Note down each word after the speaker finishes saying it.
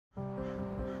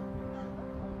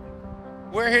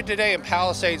We're here today in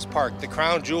Palisades Park, the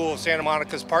crown jewel of Santa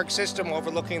Monica's park system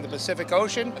overlooking the Pacific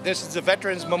Ocean. This is the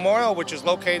Veterans Memorial, which is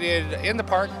located in the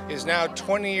park, is now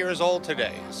 20 years old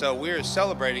today. So we're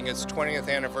celebrating its 20th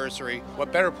anniversary.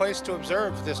 What better place to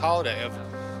observe this holiday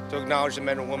to acknowledge the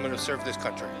men and women who served this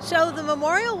country? So the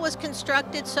memorial was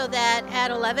constructed so that at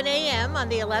 11 a.m. on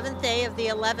the 11th day of the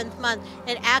 11th month,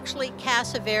 it actually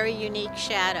casts a very unique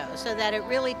shadow, so that it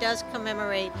really does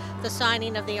commemorate the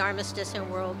signing of the armistice in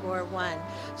World War I.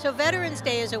 So Veterans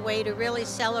Day is a way to really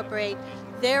celebrate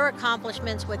their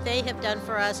accomplishments, what they have done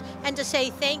for us, and to say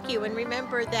thank you and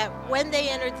remember that when they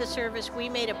entered the service, we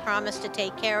made a promise to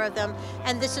take care of them,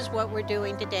 and this is what we're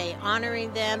doing today,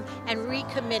 honoring them and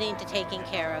recommitting to taking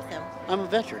care of them. I'm a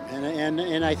veteran,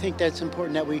 and I think that's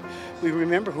important that we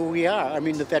remember who we are. I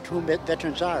mean, who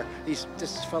veterans are.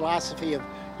 This philosophy of,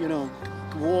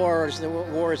 war is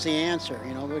the answer,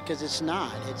 because it's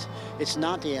not. It's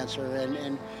not the answer,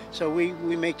 and so we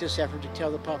make this effort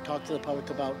to talk to the public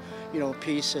about,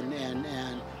 peace and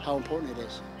how important it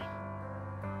is.